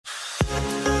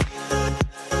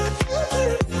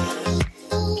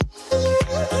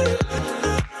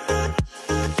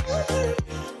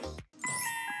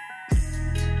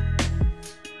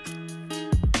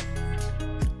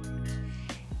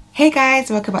Hey guys,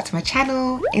 welcome back to my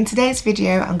channel. In today's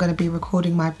video I'm going to be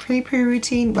recording my pre-poo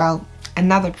routine, well,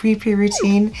 another pre-poo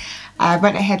routine. I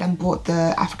went ahead and bought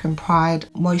the African Pride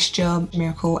Moisture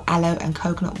Miracle Aloe and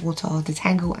Coconut Water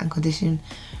Detangle and Condition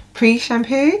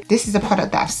Pre-Shampoo. This is a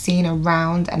product that I've seen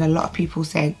around and a lot of people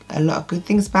say a lot of good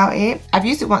things about it. I've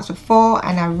used it once before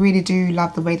and I really do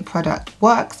love the way the product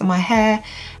works on my hair.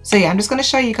 So yeah, I'm just going to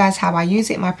show you guys how I use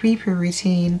it in my pre-poo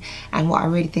routine and what I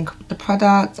really think of the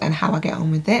product and how I get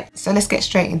on with it. So let's get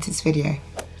straight into this video.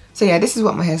 So yeah, this is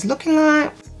what my hair's looking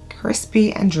like.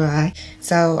 Crispy and dry.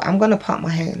 So I'm going to part my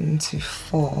hair into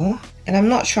 4. And I'm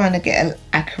not trying to get an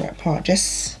accurate part,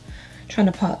 just trying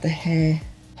to part the hair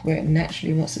where it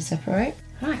naturally wants to separate.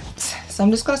 Right, so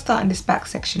I'm just going to start in this back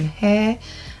section here.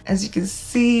 As you can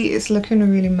see, it's looking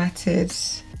really matted.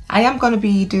 I am going to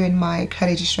be doing my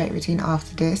curly to straight routine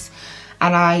after this,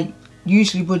 and I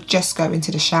usually would just go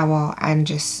into the shower and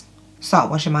just start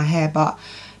washing my hair, but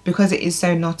because it is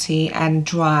so knotty and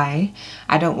dry,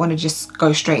 I don't want to just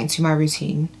go straight into my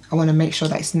routine. I want to make sure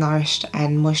that it's nourished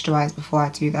and moisturized before I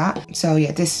do that. So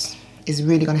yeah, this is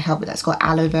really going to help with that. It's got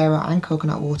aloe vera and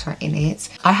coconut water in it.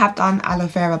 I have done aloe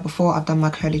vera before. I've done my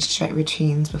curly to straight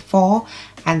routines before,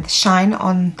 and the shine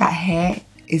on that hair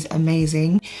is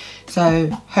amazing. So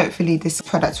hopefully this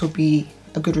product will be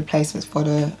a good replacement for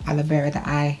the aloe vera that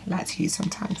I like to use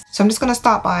sometimes. So I'm just going to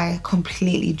start by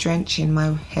completely drenching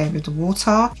my hair with the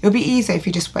water. It'll be easier if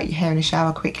you just wet your hair in the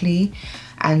shower quickly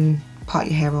and part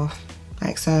your hair off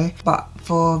like so, but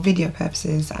for video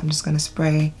purposes I'm just going to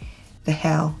spray the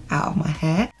hell out of my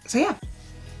hair. So yeah,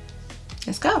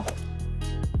 let's go.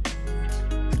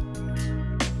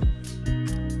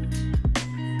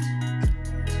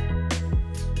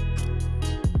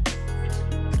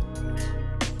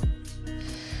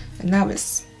 And now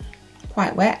it's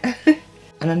quite wet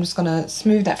and I'm just gonna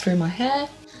smooth that through my hair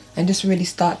and just really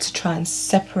start to try and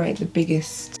separate the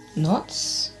biggest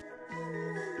knots.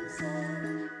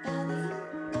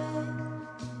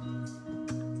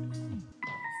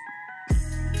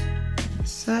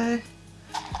 So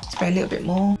spray a little bit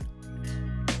more.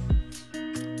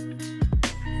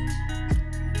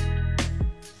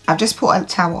 I've just put a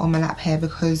towel on my lap here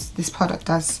because this product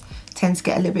does tend to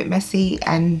get a little bit messy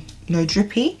and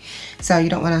drippy, so you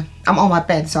don't want to, I'm on my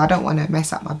bed so I don't want to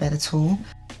mess up my bed at all.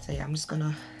 So yeah, I'm just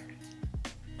gonna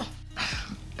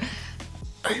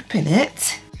open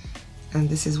it, and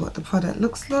this is what the product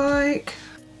looks like.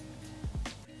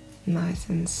 Nice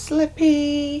and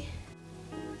slippy.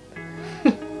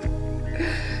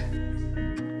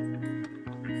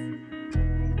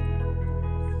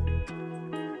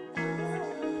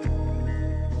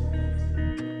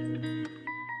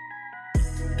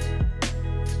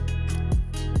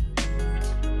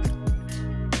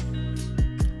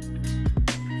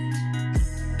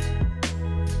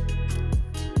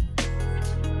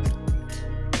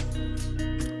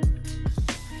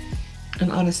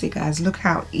 And honestly guys, look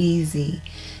how easy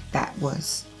that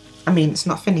was. I mean, it's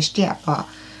not finished yet, but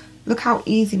look how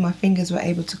easy my fingers were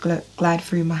able to glide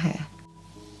through my hair.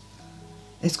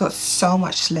 It's got so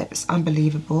much slip, it's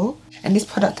unbelievable. And this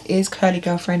product is curly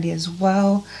girl friendly as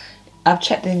well. I've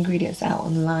checked the ingredients out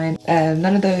online.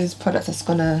 None of those products that's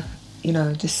gonna,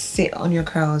 just sit on your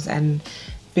curls and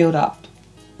build up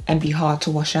and be hard to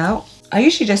wash out. I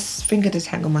usually just finger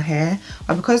detangle my hair,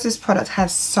 but because this product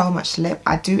has so much slip,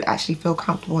 I do actually feel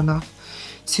comfortable enough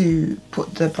to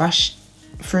put the brush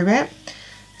through it.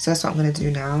 So that's what I'm going to do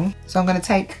now. So I'm going to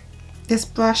take this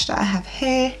brush that I have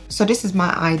here. So this is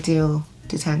my ideal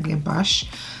detangling brush,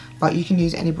 but you can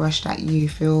use any brush that you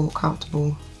feel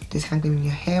comfortable detangling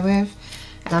your hair with.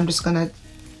 And I'm just going to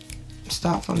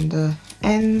start from the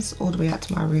ends all the way out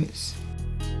to my roots.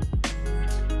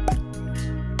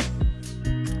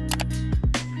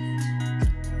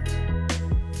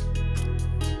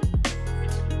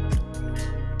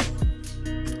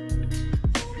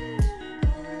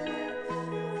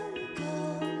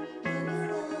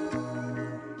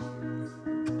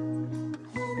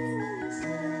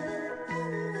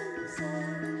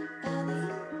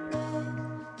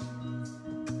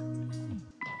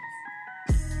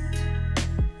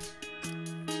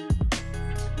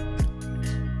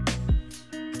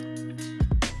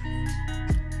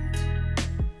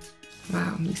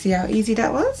 Wow, you see how easy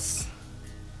that was?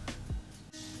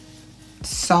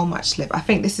 So much slip. I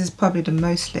think this is probably the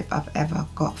most slip I've ever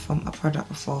got from a product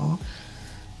before.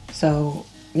 So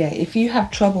yeah, if you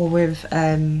have trouble with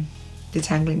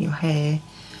detangling your hair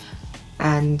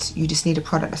and you just need a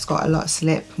product that's got a lot of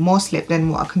slip, more slip than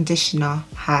what a conditioner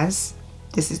has,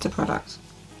 this is the product.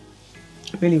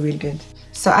 Really, really good.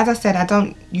 So as I said, I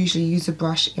don't usually use a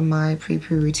brush in my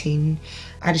pre-poo routine.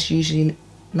 I just usually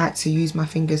like to use my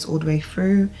fingers all the way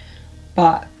through,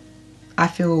 but I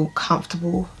feel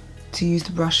comfortable to use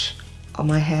the brush on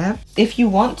my hair. If you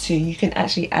want to, you can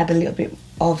actually add a little bit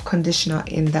of conditioner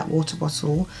in that water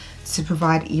bottle to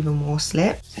provide even more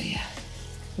slip. So yeah,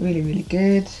 really, really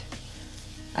good.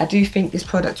 I do think this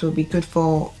product will be good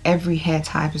for every hair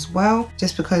type as well,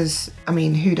 just because, I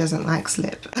mean, who doesn't like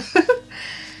slip?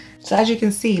 So as you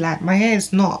can see, like, my hair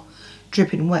is not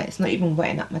dripping wet. It's not even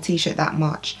wetting up my t-shirt that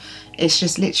much. It's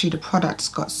just literally the product's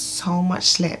got so much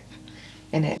slip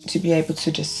in it to be able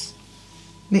to just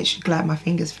literally glide my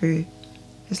fingers through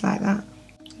just like that.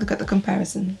 Look at the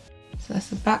comparison. So that's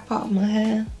the back part of my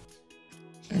hair,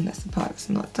 and that's the part that's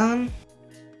not done.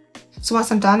 So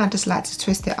once I'm done, I just like to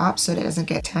twist it up so that it doesn't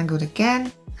get tangled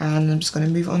again. And I'm just going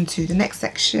to move on to the next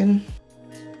section.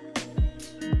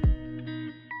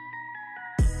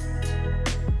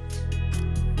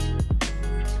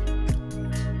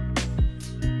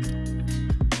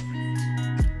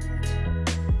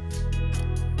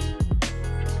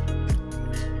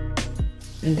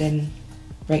 And then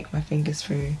rake my fingers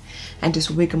through and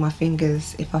just wiggle my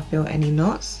fingers if I feel any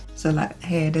knots. So like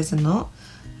here, there's a knot.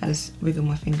 I just wiggle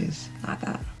my fingers like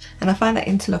that. And I find that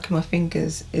interlocking my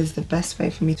fingers is the best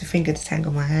way for me to finger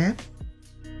detangle my hair.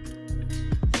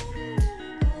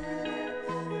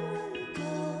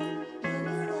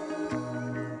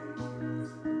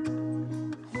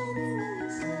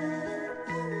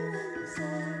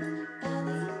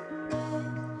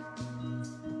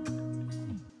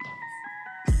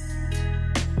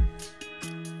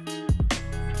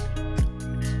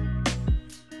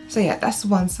 So yeah, that's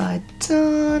one side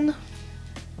done.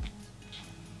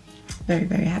 Very,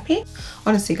 very happy.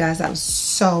 Honestly guys, that was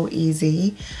so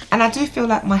easy. And I do feel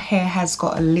like my hair has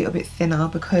got a little bit thinner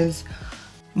because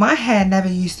my hair never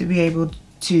used to be able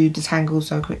to detangle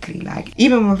so quickly. Like,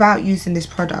 even without using this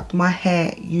product, my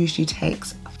hair usually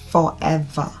takes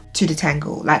forever to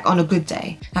detangle, like on a good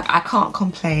day. Like, I can't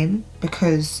complain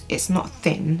because it's not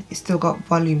thin, it's still got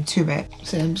volume to it.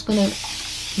 So I'm just gonna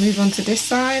move on to this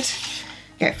side,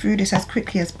 get through this as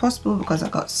quickly as possible because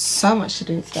I've got so much to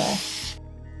do today.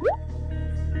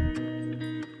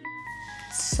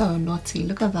 So knotty,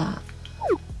 look at that.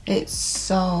 It's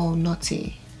so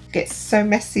knotty. It gets so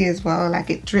messy as well, like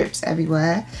it drips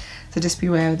everywhere, so just be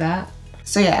aware of that.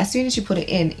 So yeah, as soon as you put it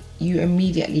in, you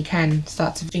immediately can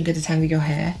start to finger detangle your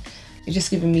hair. It's just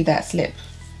giving me that slip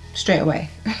straight away.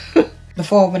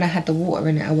 Before, when I had the water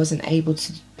in it, I wasn't able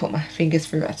to put my fingers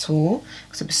through at all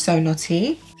because it was so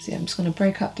knotty. So yeah, I'm just going to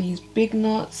break up these big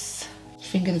knots,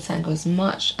 finger detangle as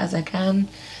much as I can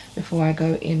before I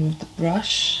go in with the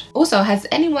brush. Also, has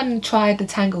anyone tried the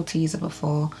Tangle Teaser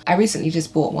before? I recently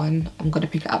just bought one. I'm going to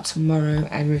pick it up tomorrow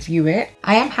and review it.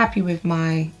 I am happy with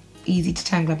my Easy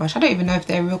Detangler brush. I don't even know if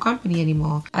they're a real company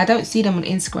anymore. I don't see them on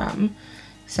Instagram.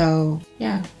 So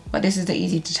yeah, but this is the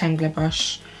Easy Detangler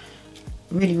brush.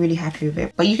 Really, really happy with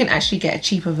it. But you can actually get a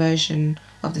cheaper version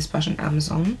of this brush on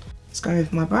Amazon. Let's go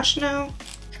with my brush now.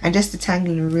 And just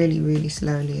detangling really, really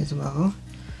slowly as well,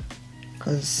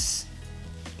 because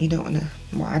you don't want to,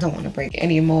 well, I don't want to break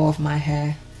any more of my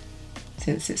hair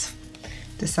since it's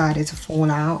decided to fall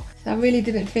out. So I really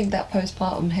didn't think that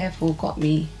postpartum hair fall got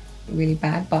me really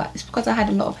bad, but it's because I had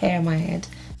a lot of hair in my head.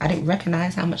 I didn't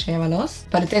recognize how much hair I lost,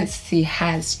 but the density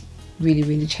has really,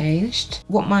 really changed.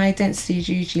 What my density is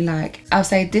usually like, I would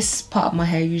say this part of my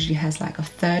hair usually has like a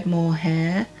third more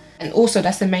hair. And also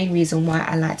that's the main reason why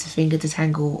I like to finger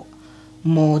detangle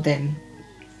more than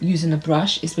using a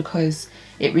brush, is because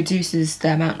it reduces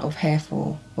the amount of hair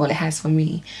fall. Well, it has for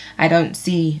me. I don't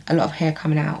see a lot of hair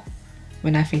coming out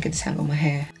when I finger detangle my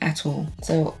hair at all.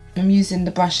 So I'm using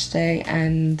the brush today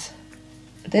and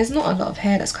there's not a lot of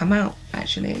hair that's come out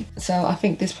actually. So I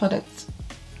think this product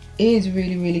is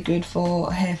really, really good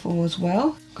for hair fall as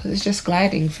well, because it's just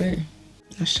gliding through.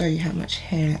 I'll show you how much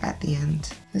hair at the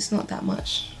end. It's not that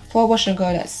much. For a wash and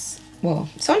go, that's, well,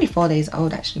 it's only 4 days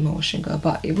old actually, my wash and go,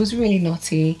 but it was really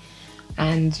knotty.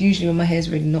 And usually when my hair is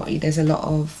really knotty, there's a lot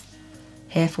of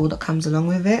hair fall that comes along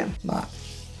with it, but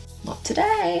not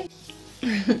today.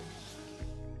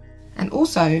 And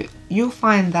also, you'll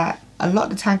find that a lot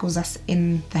of the tangles that's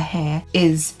in the hair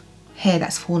is hair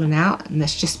that's fallen out and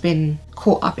that's just been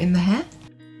caught up in the hair.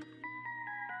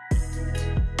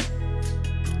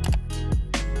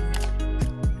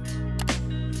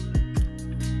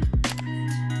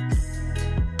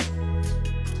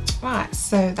 Right,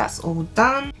 so that's all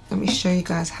done. Let me show you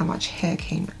guys how much hair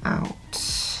came out.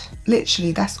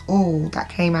 Literally, that's all that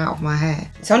came out of my hair.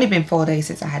 It's only been 4 days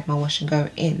since I had my wash and go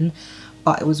in,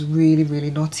 but it was really, really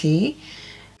knotty.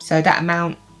 So that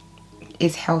amount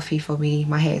is healthy for me.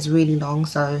 My hair is really long,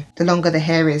 so the longer the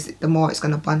hair is, the more it's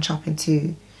going to bunch up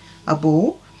into a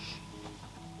ball.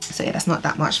 So yeah, that's not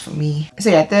that much for me. So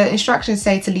yeah, the instructions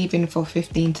say to leave in for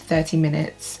 15 to 30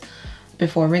 minutes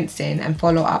before rinsing, and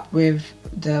follow up with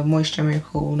the Moisture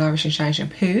Miracle Nourish and Shine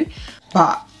shampoo.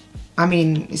 But I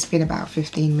mean, it's been about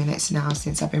 15 minutes now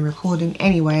since I've been recording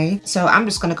anyway, so I'm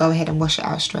just gonna go ahead and wash it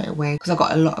out straight away because I've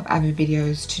got a lot of other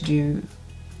videos to do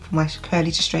for my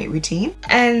curly to straight routine,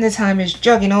 and the time is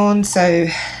jogging on, so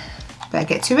better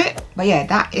get to it. But yeah,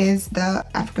 that is the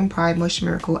African Pride Moisture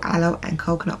Miracle Aloe and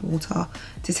Coconut Water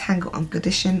Detangle and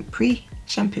Condition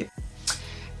Pre-Shampoo.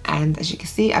 And as you can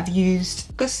see, I've used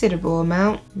a considerable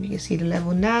amount. You can see the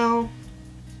level now.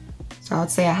 So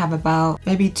I'd say I have about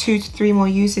maybe 2 to 3 more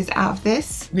uses out of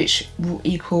this, which will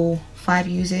equal 5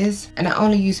 uses. And I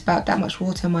only use about that much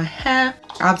water in my hair.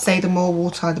 I'd say the more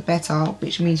water, the better,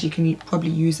 which means you can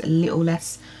probably use a little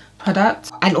less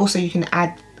product. And also you can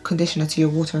add conditioner to your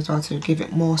water as well to give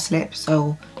it more slip,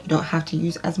 so you don't have to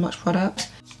use as much product.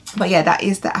 But yeah, that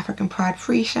is the African Pride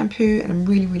Free shampoo, and I'm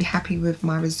really happy with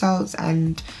my results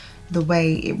and the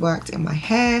way it worked in my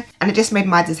hair, and it just made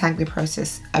my detangling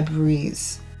process a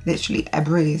breeze, literally a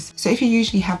breeze. So if you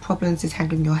usually have problems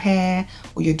detangling your hair,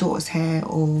 or your daughter's hair,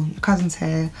 or your cousin's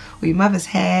hair, or your mother's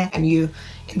hair, and you're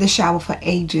in the shower for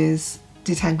ages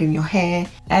detangling your hair,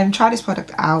 try this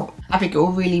product out. I think it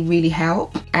will really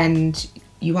help, and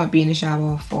you won't be in the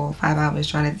shower for 5 hours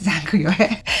trying to detangle your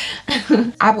hair.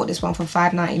 I bought this one for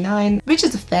 £5.99, which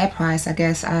is a fair price, I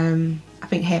guess. I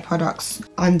think hair products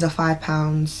under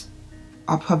 £5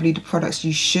 are probably the products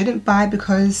you shouldn't buy,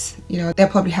 because you know they'll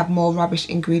probably have more rubbish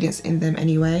ingredients in them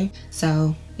anyway.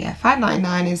 So yeah,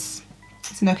 £5.99 is,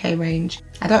 it's an okay range.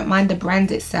 I don't mind the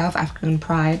brand itself, African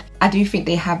Pride. I do think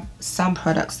they have some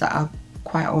products that are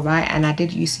quite alright, and I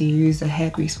did used to use a hair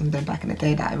grease from them back in the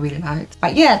day that I really liked.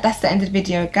 But yeah, that's the end of the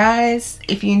video, guys.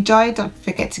 If you enjoyed, don't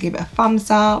forget to give it a thumbs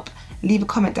up, leave a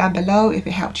comment down below if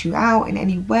it helped you out in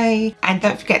any way, and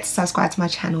don't forget to subscribe to my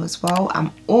channel as well.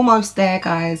 I'm almost there,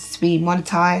 guys, to be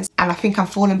monetized, and I think I'm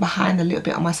falling behind a little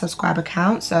bit on my subscriber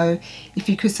count, so if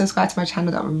you could subscribe to my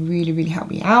channel, that would really help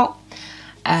me out.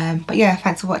 But yeah,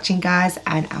 thanks for watching, guys,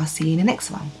 and I'll see you in the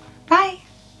next one. Bye.